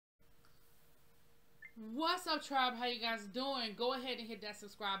What's up, tribe? How you guys doing? Go ahead and hit that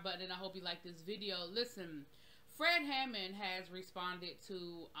subscribe button, and I hope you like this video. Listen, Fred Hammond has responded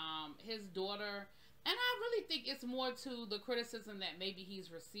to his daughter, and I really think it's more to the criticism that maybe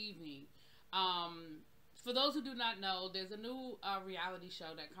he's receiving. For those who do not know, there's a new reality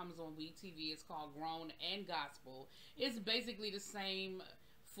show that comes on WeTV. It's called Grown and Gospel. It's basically the same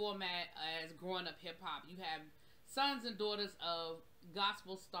format as Growing Up Hip Hop. You have sons and daughters of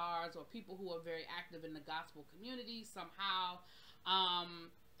gospel stars or people who are very active in the gospel community somehow.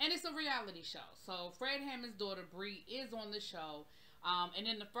 And it's a reality show. So Fred Hammond's daughter, Bree, is on the show. And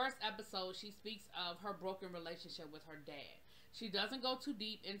in the first episode, she speaks of her broken relationship with her dad. She doesn't go too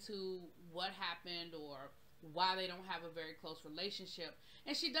deep into what happened or why they don't have a very close relationship.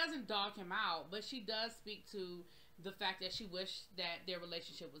 And she doesn't dog him out, but she does speak to the fact that she wished that their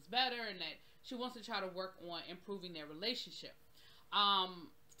relationship was better and that she wants to try to work on improving their relationship.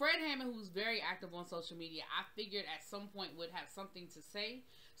 Fred Hammond, who's very active on social media, I figured at some point would have something to say.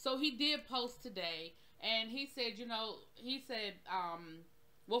 So he did post today, and he said,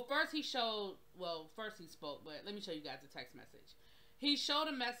 well, first he spoke, but let me show you guys the text message. He showed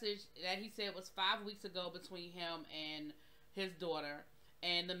a message that he said was 5 weeks ago between him and his daughter.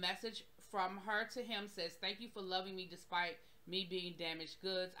 And the message from her to him says, "Thank you for loving me despite me being damaged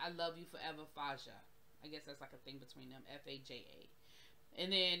goods. I love you forever, Faja." I guess that's like a thing between them, F-A-J-A.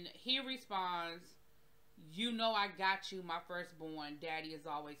 And then he responds, "You know I got you, my firstborn. Daddy is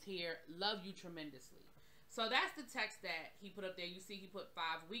always here. Love you tremendously." So that's the text that he put up there. You see he put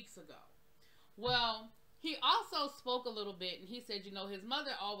 5 weeks ago. Well, he also spoke a little bit, and he said, his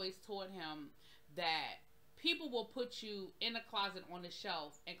mother always taught him that people will put you in a closet on the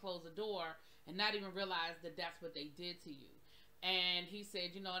shelf and close the door and not even realize that that's what they did to you. And he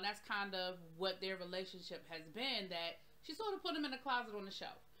said, and that's kind of what their relationship has been, that she sort of put him in a closet on the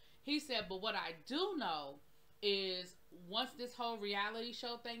shelf. He said, but what I do know is once this whole reality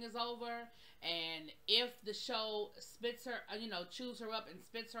show thing is over, and if the show spits her, chews her up and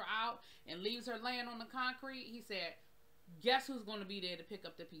spits her out and leaves her laying on the concrete, he said, guess who's going to be there to pick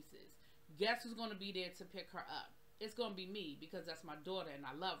up the pieces? Guess who's going to be there to pick her up? It's going to be me, because that's my daughter and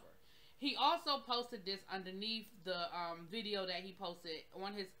I love her. He also posted this underneath the video that he posted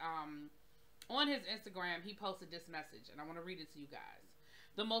on his Instagram. He posted this message, and I want to read it to you guys.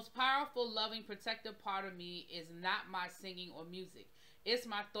 "The most powerful, loving, protective part of me is not my singing or music. It's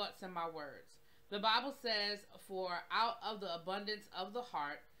my thoughts and my words. The Bible says, for out of the abundance of the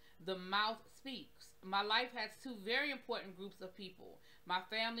heart, the mouth speaks. My life has two very important groups of people, my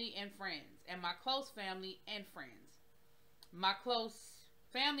family and friends, and my close family and friends. My close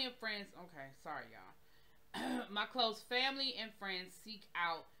family and friends, okay, sorry y'all. My close family and friends seek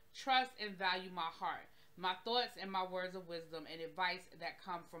out, trust, and value my heart, my thoughts, and my words of wisdom and advice that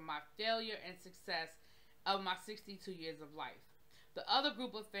come from my failure and success of my 62 years of life. The other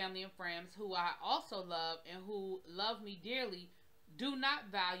group of family and friends who I also love and who love me dearly do not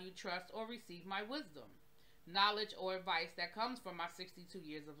value, trust, or receive my wisdom, knowledge, or advice that comes from my 62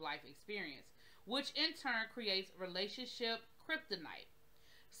 years of life experience, which in turn creates relationship kryptonite.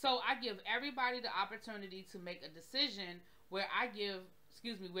 So I give everybody the opportunity to make a decision where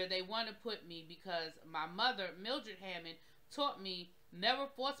where they want to put me, because my mother, Mildred Hammond, taught me never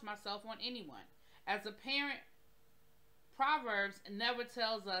force myself on anyone. As a parent, Proverbs never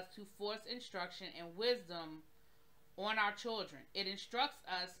tells us to force instruction and wisdom on our children. It instructs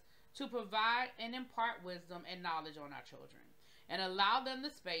us to provide and impart wisdom and knowledge on our children and allow them the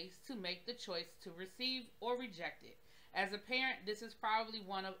space to make the choice to receive or reject it. As a parent, this is probably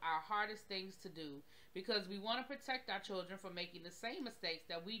one of our hardest things to do, because we want to protect our children from making the same mistakes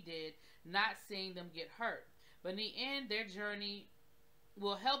that we did, not seeing them get hurt. But in the end, their journey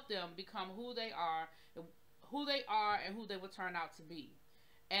will help them become who they are and who they will turn out to be.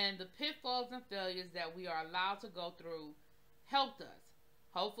 And the pitfalls and failures that we are allowed to go through helped us.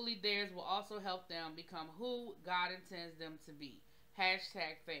 Hopefully theirs will also help them become who God intends them to be.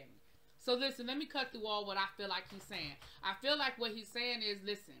 #family. So listen, let me cut through all what I feel like he's saying. I feel like what he's saying is,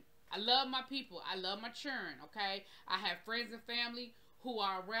 listen, I love my people. I love my children, okay? I have friends and family who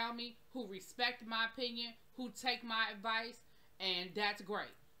are around me, who respect my opinion, who take my advice, and that's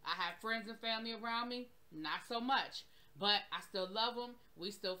great. I have friends and family around me, not so much. But I still love them.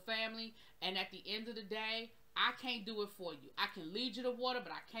 We still family. And at the end of the day, I can't do it for you. I can lead you to water,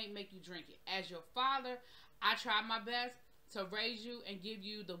 but I can't make you drink it. As your father, I tried my best to raise you and give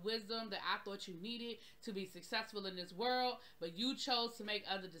you the wisdom that I thought you needed to be successful in this world, but you chose to make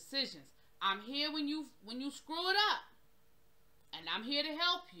other decisions. I'm here when you screw it up, and I'm here to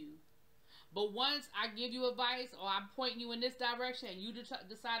help you. But once I give you advice or I'm pointing you in this direction and you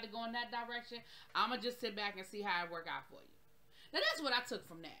decide to go in that direction, I'm going to just sit back and see how it work out for you. Now, that's what I took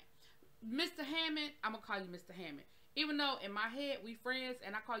from that. Mr. Hammond, I'm going to call you Mr. Hammond. Even though in my head we friends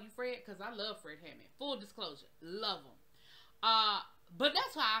and I call you Fred because I love Fred Hammond. Full disclosure. Love him. But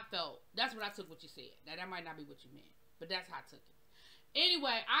that's how I felt. That's what I took what you said. Now, that might not be what you meant. But that's how I took it.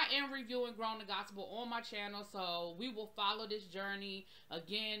 Anyway, I am reviewing Growing the Gospel on my channel, so we will follow this journey.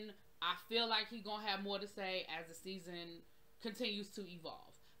 Again, I feel like he's going to have more to say as the season continues to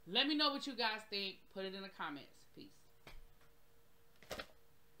evolve. Let me know what you guys think. Put it in the comments.